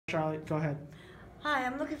Charlotte, go ahead. Hi,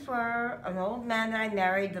 I'm looking for an old man that I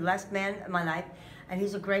married, the last man in my life, and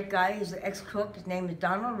he's a great guy. He's an ex-cook. His name is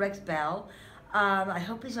Donald Rex Bell. I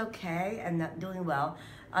hope he's okay and doing well.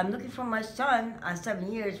 I'm looking for my son.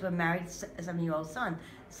 7 years, we're married, a 7-year-old son,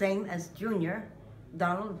 same as Junior,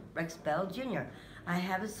 Donald Rex Bell Jr. I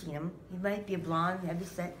haven't seen him. He might be a blonde, heavy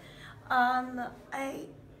set.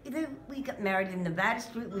 We got married in Nevada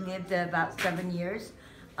Street. We lived about 7 years,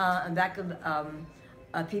 and back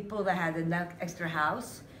of people that had an extra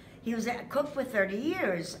house. He was a cook for 30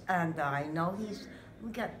 years, and I know he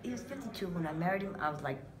was 52 when I married him. I was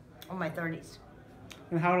like, in my 30s.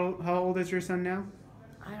 And how old is your son now?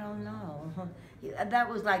 I don't know. That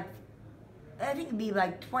was like, I think it'd be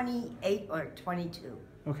like 28 or 22.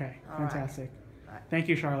 Okay, All fantastic. Right. Thank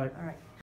you, Charlotte. All right.